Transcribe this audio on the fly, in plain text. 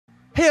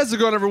Hey, how's it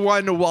going,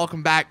 everyone?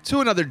 Welcome back to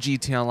another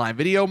GTA Online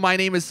video. My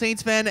name is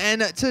Saintsfan,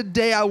 and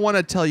today I want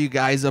to tell you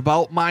guys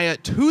about my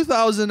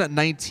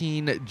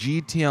 2019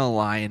 GTA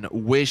Online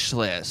wish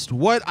list.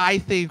 What I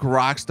think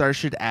Rockstar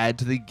should add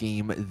to the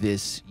game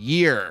this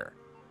year.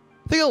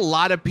 I think a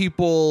lot of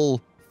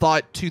people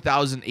thought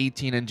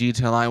 2018 in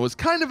GTA Online was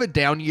kind of a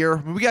down year.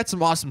 I mean, we got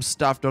some awesome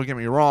stuff, don't get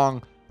me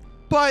wrong,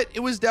 but it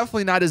was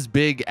definitely not as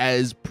big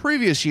as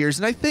previous years,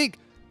 and I think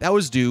that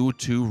was due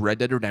to Red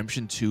Dead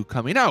Redemption 2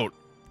 coming out.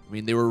 I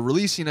mean, they were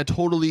releasing a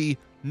totally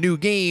new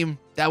game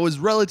that was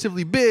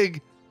relatively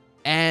big,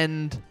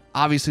 and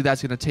obviously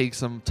that's going to take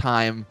some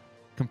time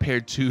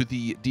compared to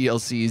the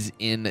DLCs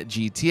in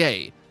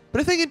GTA.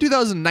 But I think in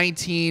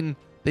 2019,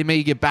 they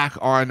may get back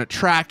on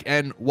track,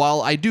 and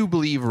while I do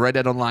believe Red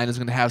Dead Online is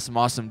going to have some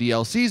awesome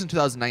DLCs in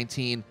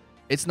 2019,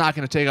 it's not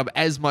going to take up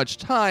as much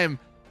time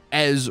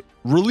as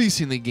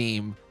releasing the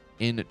game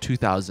in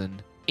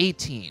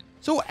 2018.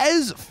 So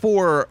as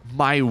for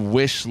my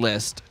wish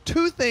list,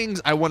 two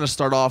things I want to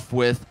start off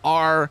with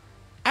are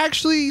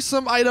actually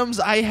some items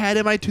I had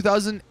in my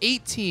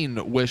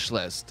 2018 wish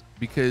list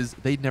because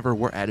they never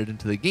were added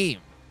into the game.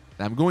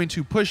 And I'm going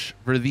to push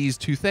for these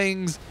two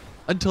things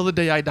until the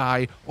day I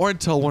die or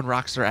until when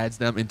Rockstar adds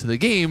them into the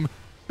game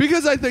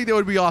because I think that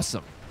would be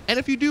awesome. And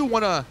if you do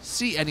want to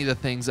see any of the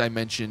things I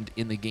mentioned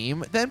in the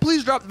game, then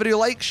please drop the video a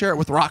like, share it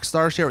with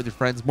Rockstar, share it with your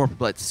friends. The more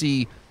people that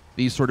see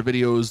these sort of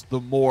videos, the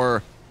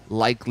more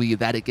likely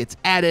that it gets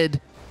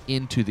added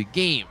into the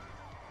game.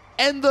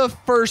 And the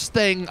first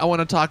thing I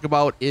want to talk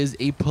about is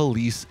a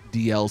police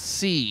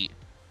DLC.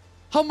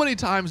 How many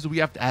times do we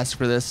have to ask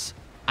for this?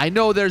 I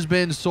know there's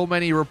been so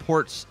many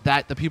reports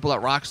that the people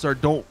at Rockstar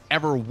don't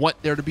ever want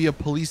there to be a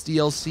police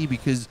DLC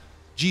because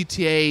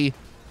GTA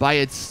by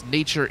its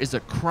nature is a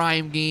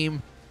crime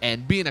game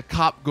and being a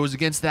cop goes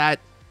against that.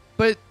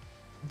 But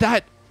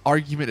that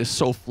argument is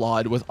so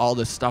flawed with all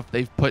the stuff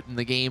they've put in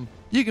the game.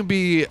 You can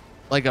be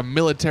like a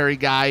military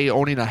guy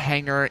owning a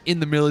hangar in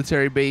the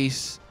military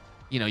base.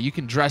 You know, you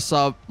can dress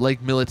up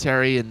like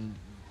military, and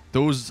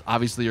those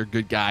obviously are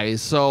good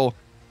guys. So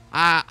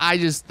I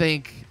just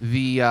think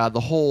the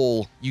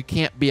whole you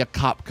can't be a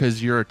cop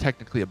because you're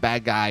technically a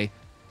bad guy,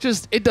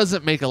 just it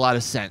doesn't make a lot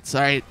of sense. All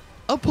right,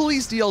 a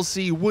police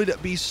DLC would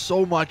be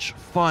so much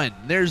fun.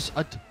 There's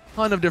a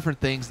ton of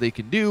different things they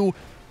can do.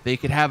 They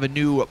could have a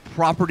new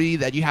property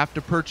that you have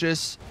to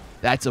purchase.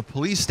 That's a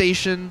police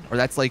station, or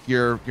that's like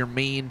your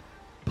main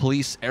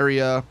police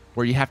area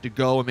where you have to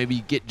go and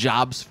maybe get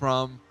jobs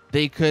from.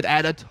 They could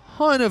add a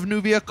ton of new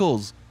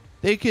vehicles.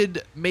 They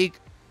could make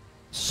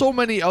so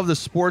many of the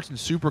sports and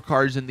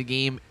supercars in the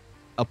game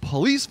a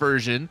police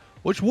version,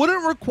 which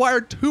wouldn't require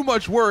too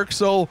much work.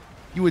 So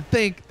you would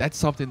think that's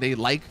something they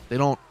like. They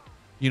don't,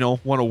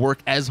 want to work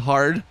as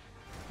hard.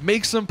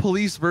 Make some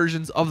police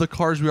versions of the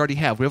cars we already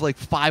have. We have like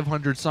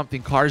 500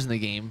 something cars in the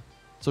game.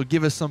 So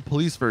give us some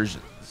police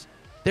versions.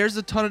 There's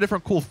a ton of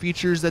different cool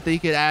features that they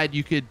could add.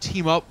 You could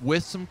team up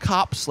with some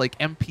cops, like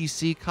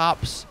NPC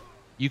cops.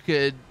 You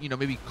could,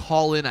 maybe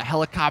call in a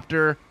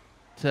helicopter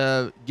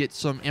to get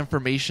some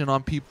information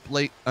on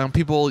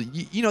people.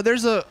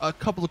 There's a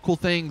couple of cool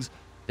things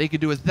they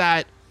could do with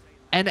that.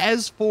 And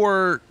as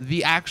for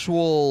the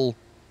actual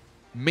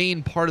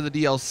main part of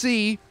the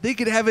DLC, they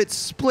could have it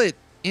split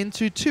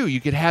into two.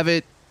 You could have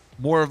it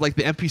more of like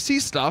the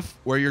NPC stuff,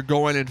 where you're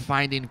going and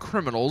finding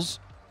criminals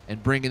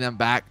and bringing them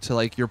back to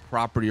like your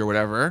property or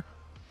whatever.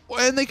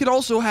 And they could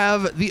also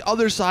have the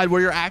other side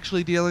where you're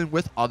actually dealing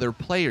with other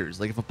players.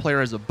 Like if a player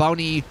has a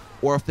bounty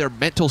or if their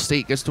mental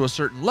state gets to a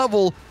certain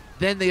level,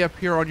 then they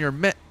appear on your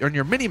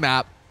mini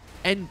map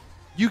and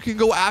you can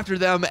go after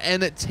them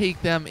and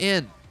take them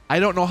in. I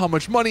don't know how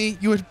much money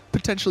you would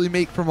potentially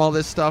make from all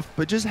this stuff,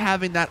 but just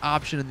having that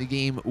option in the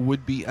game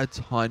would be a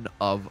ton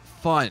of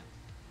fun.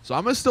 So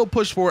I'm going to still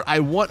push for it. I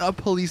want a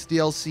police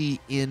DLC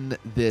in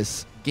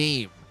this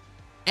game.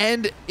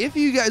 And if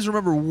you guys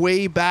remember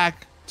way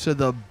back to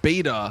the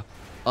beta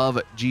of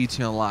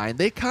GTA Online,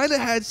 they kind of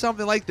had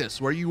something like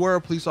this, where you were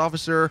a police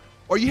officer,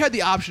 or you had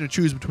the option to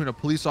choose between a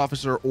police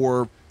officer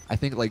or I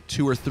think like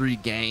 2 or 3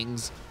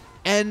 gangs.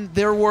 And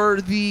there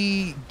were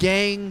the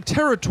gang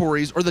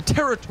territories, or the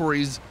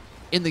territories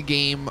in the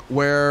game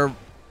where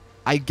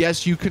I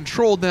guess you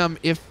controlled them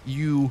if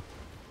you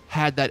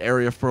had that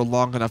area for a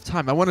long enough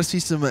time. I want to see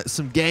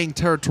some gang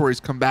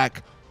territories come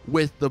back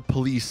with the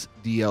police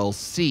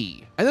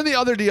DLC. And then the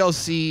other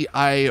DLC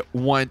I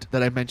want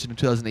that I mentioned in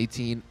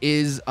 2018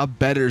 is a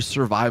better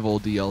survival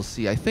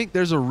DLC. I think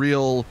there's a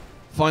real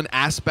fun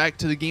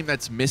aspect to the game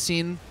that's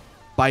missing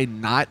by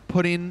not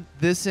putting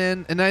this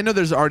in. And I know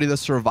there's already the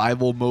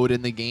survival mode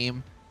in the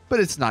game, but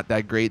it's not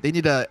that great. They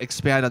need to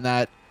expand on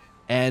that,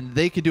 and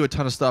they could do a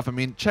ton of stuff. I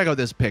mean, check out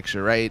this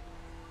picture, right?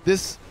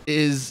 This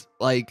is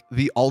like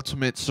the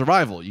ultimate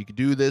survival. You could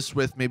do this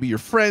with maybe your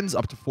friends,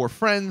 up to 4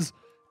 friends,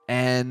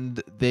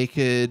 and they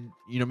could,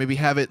 maybe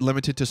have it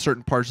limited to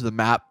certain parts of the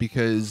map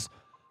because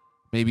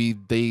maybe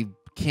they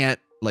can't,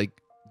 like,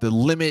 the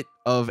limit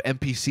of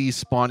NPCs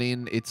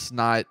spawning, it's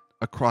not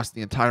across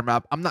the entire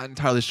map. I'm not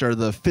entirely sure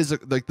the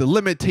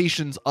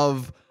limitations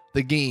of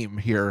the game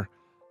here,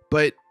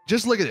 but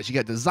just look at this. You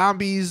got the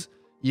zombies,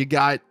 you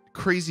got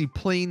crazy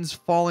planes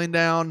falling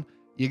down,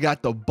 you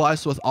got the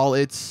bus with all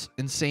its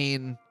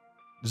insane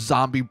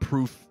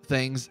zombie-proof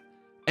things.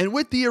 And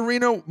with the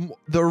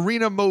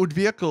arena mode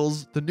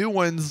vehicles, the new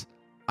ones,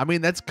 I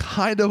mean, that's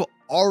kind of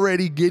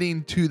already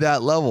getting to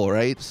that level,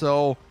 right?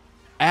 So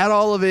add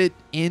all of it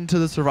into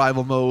the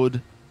survival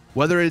mode,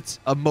 whether it's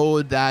a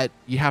mode that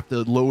you have to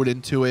load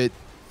into it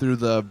through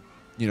the,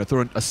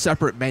 through a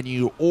separate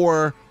menu,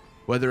 or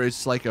whether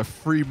it's like a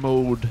free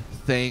mode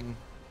thing.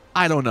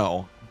 I don't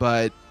know,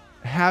 but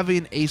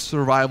having a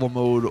survival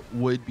mode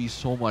would be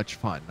so much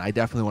fun. I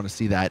definitely want to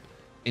see that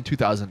in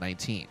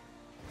 2019.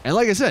 And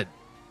like I said,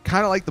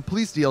 kind of like the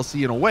police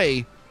DLC in a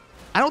way,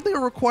 I don't think it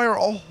require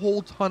a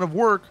whole ton of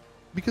work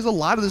because a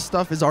lot of this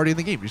stuff is already in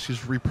the game. You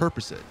just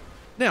repurpose it.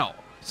 Now,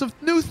 some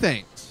new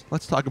things.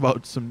 Let's talk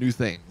about some new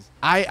things.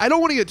 I don't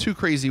want to get too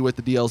crazy with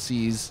the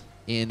DLCs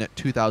in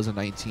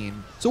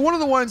 2019. So one of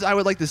the ones I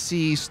would like to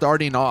see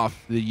starting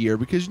off the year,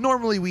 because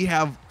normally we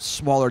have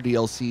smaller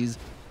DLCs,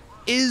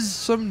 is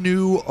some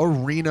new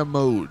arena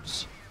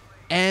modes.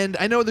 And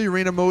I know the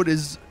arena mode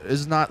is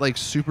not like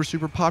super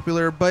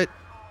popular, but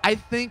I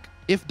think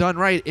if done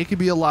right, it could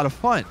be a lot of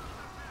fun.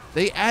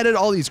 They added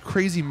all these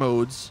crazy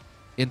modes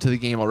into the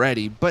game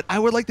already, but I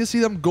would like to see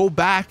them go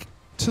back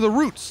to the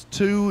roots,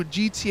 to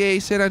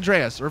GTA San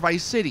Andreas or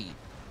Vice City.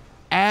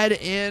 Add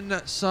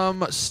in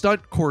some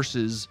stunt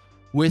courses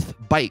with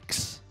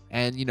bikes,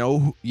 and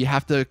you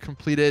have to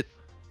complete it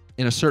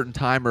in a certain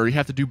time, or you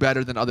have to do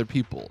better than other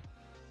people.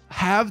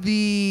 Have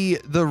the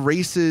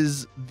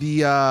races,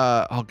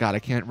 oh god, I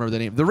can't remember the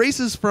name. The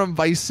races from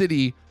Vice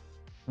City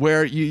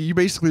where you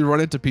basically run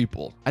into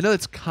people. I know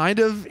it's kind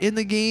of in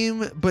the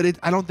game, but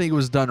I don't think it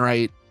was done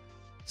right.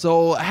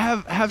 So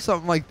have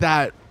something like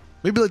that.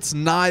 Maybe let's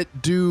not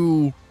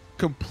do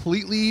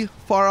completely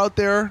far out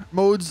there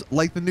modes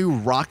like the new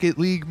Rocket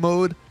League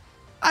mode.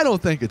 I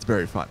don't think it's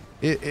very fun.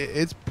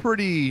 It's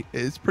pretty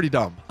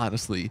dumb,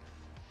 honestly.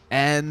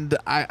 And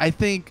I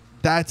think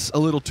that's a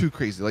little too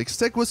crazy. Like,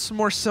 stick with some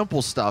more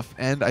simple stuff,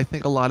 and I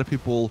think a lot of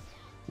people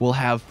will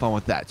have fun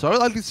with that. So I would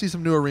like to see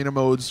some new arena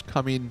modes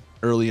coming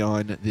early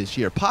on this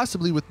year,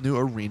 possibly with new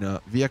arena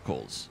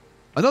vehicles.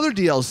 Another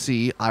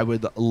DLC I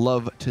would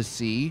love to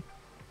see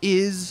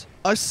is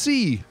a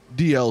sea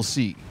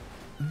DLC.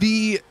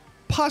 The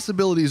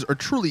possibilities are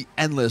truly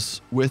endless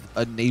with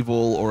a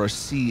naval or a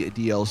sea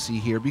DLC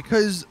here,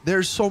 because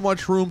there's so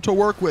much room to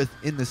work with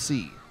in the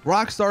sea.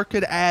 Rockstar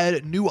could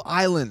add new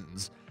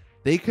islands.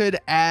 They could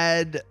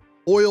add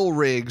oil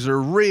rigs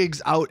or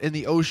rigs out in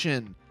the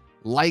ocean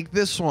like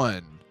this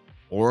one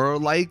or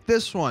like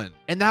this one.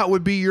 And that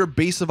would be your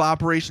base of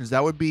operations.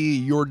 That would be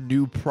your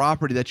new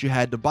property that you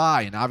had to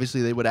buy. And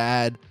obviously they would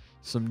add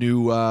some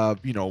new,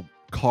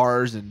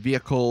 cars and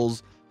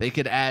vehicles. They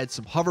could add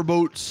some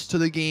hoverboats to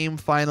the game.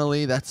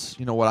 Finally, that's,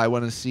 what I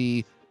want to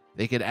see.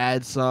 They could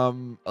add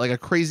some, like a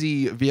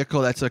crazy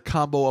vehicle that's a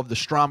combo of the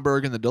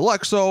Stromberg and the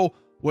Deluxo,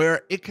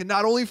 where it can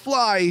not only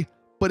fly,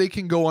 but it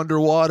can go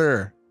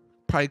underwater.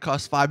 Probably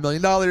costs $5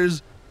 million,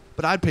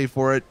 but I'd pay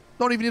for it.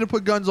 Don't even need to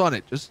put guns on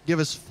it. Just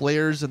give us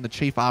flares and the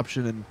chafe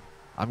option, and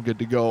I'm good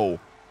to go.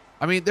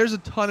 I mean, there's a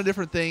ton of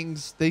different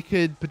things they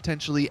could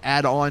potentially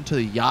add on to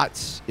the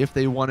yachts if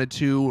they wanted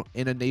to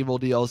in a naval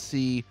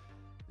DLC.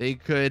 They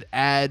could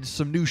add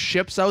some new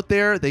ships out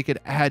there. They could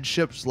add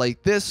ships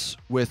like this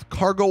with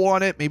cargo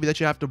on it, maybe that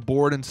you have to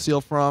board and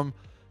steal from.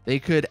 They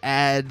could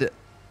add,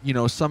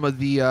 some of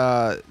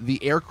the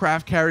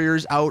aircraft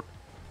carriers out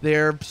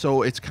there,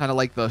 so it's kind of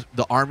like the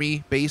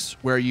army base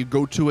where you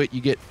go to it,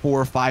 you get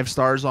 4 or 5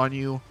 stars on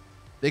you.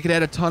 They could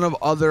add a ton of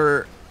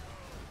other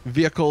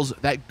vehicles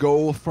that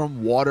go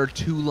from water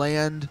to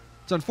land.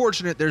 It's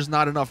unfortunate there's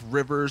not enough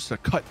rivers to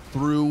cut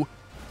through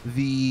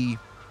the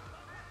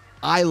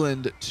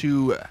island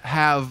to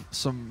have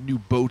some new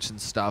boats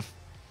and stuff,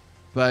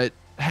 but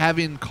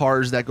having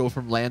cars that go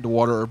from land to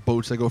water or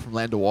boats that go from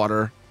land to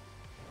water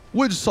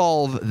would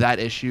solve that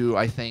issue,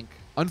 I think.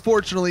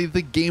 Unfortunately,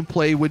 the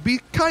gameplay would be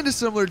kind of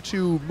similar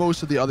to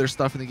most of the other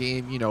stuff in the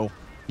game.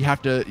 You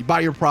have to buy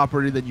your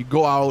property, then you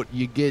go out,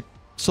 you get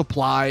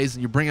supplies,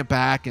 and you bring it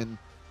back, and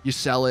you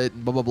sell it,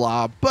 and blah, blah,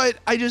 blah. But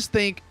I just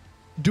think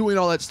doing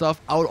all that stuff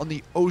out on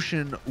the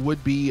ocean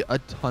would be a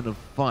ton of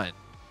fun.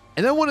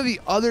 And then one of the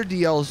other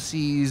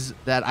DLCs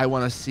that I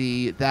want to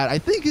see that I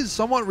think is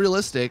somewhat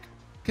realistic,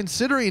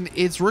 considering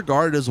it's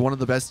regarded as one of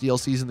the best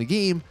DLCs in the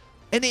game,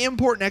 an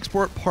Import and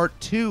Export Part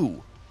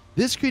 2.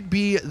 This could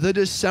be the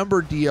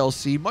December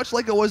DLC, much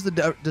like it was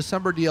the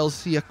December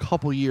DLC a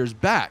couple years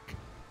back.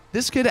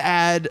 This could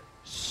add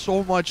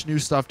so much new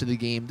stuff to the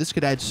game. This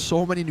could add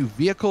so many new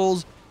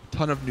vehicles, a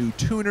ton of new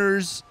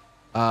tuners.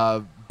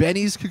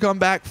 Bennies could come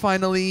back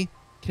finally.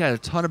 Could add a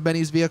ton of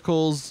Benny's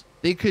vehicles.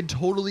 They could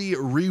totally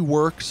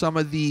rework some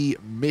of the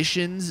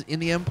missions in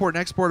the Import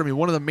and Export. I mean,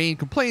 one of the main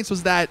complaints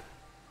was that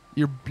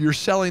you're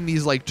selling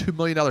these like $2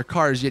 million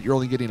cars, yet you're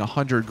only getting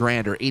 100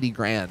 grand or 80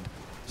 grand.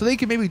 So they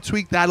can maybe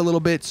tweak that a little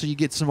bit so you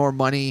get some more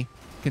money,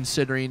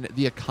 considering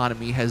the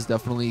economy has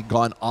definitely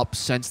gone up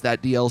since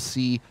that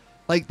DLC.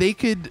 Like, they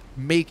could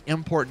make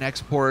Import and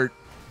Export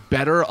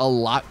better, a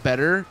lot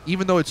better.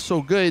 Even though it's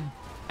so good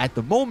at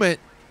the moment,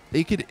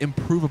 they could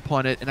improve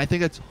upon it, and I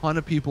think a ton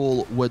of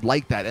people would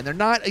like that. And they're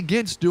not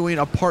against doing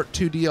a part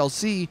 2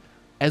 DLC,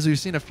 as we've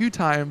seen a few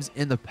times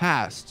in the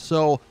past.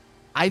 So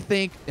I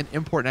think an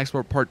import and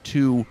export part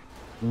 2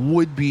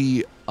 would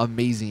be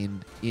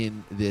amazing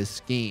in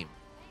this game.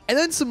 And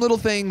then some little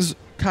things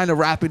kind of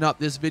wrapping up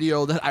this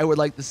video that I would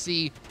like to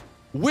see.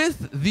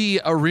 With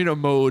the arena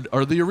mode,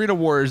 or the Arena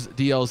Wars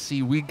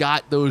DLC, we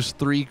got those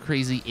 3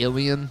 crazy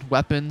alien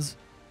weapons.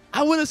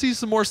 I want to see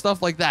some more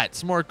stuff like that,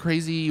 some more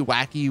crazy,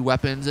 wacky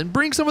weapons, and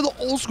bring some of the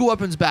old school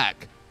weapons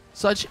back,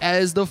 such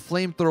as the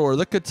flamethrower,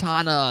 the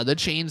katana, the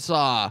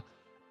chainsaw,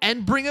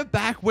 and bring it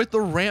back with the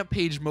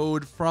rampage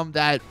mode from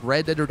that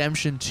Red Dead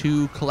Redemption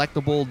 2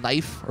 collectible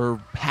knife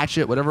or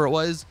hatchet, whatever it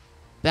was.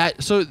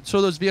 That so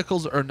those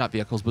vehicles, or not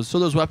vehicles, but so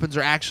those weapons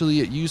are actually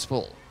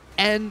useful.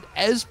 And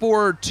as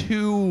for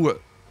 2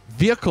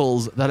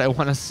 vehicles that I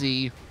want to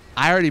see,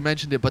 I already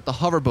mentioned it, but the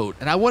hoverboat.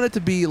 And I want it to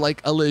be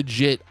like a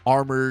legit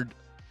armored,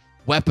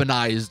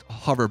 weaponized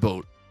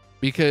hoverboat,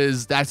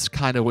 because that's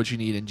kind of what you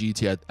need in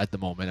GTA at the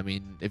moment. I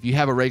mean, if you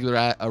have a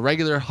regular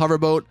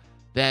hoverboat,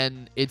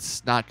 then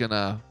it's not going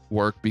to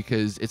work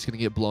because it's going to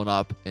get blown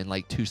up in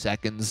like 2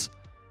 seconds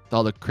with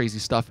all the crazy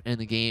stuff in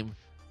the game.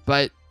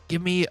 But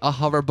give me a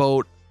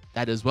hoverboat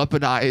that is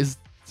weaponized.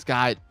 It's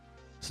got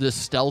this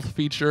stealth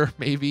feature,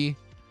 maybe,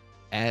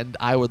 and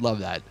I would love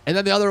that. And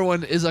then the other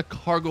one is a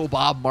Cargo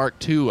Bob Mark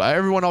II.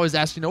 Everyone always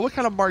asks, you know, what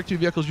kind of Mark II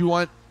vehicles you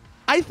want?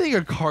 I think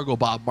a Cargo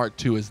Bob Mark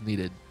II is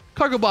needed.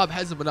 Cargo Bob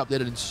hasn't been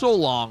updated in so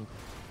long,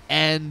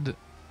 and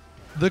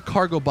the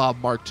Cargo Bob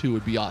Mark II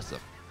would be awesome.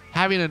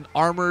 Having an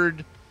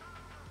armored,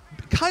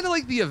 kind of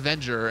like the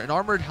Avenger, an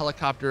armored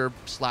helicopter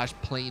slash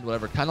plane,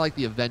 whatever, kind of like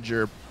the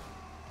Avenger,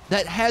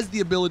 that has the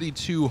ability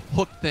to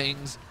hook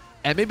things,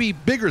 and maybe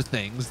bigger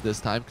things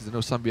this time, because I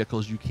know some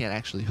vehicles you can't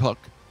actually hook.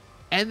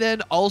 And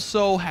then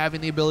also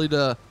having the ability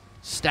to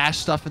stash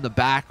stuff in the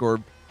back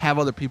or have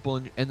other people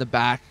in the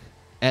back,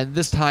 and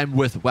this time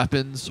with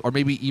weapons or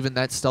maybe even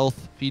that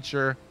stealth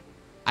feature.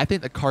 I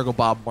think the Cargo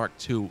Bob Mark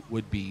II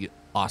would be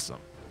awesome.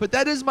 But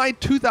that is my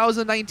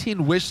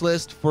 2019 wish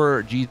list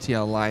for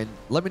GTA Online.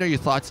 Let me know your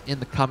thoughts in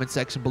the comment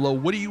section below.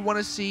 What do you want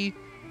to see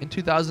in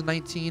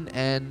 2019?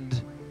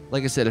 And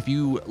like I said, if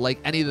you like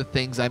any of the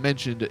things I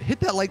mentioned, hit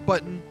that like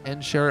button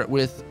and share it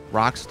with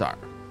Rockstar.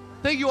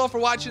 Thank you all for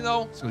watching,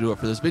 though. That's going to do it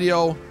for this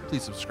video.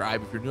 Please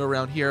subscribe if you're new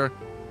around here.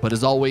 But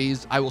as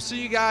always, I will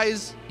see you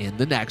guys in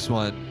the next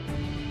one.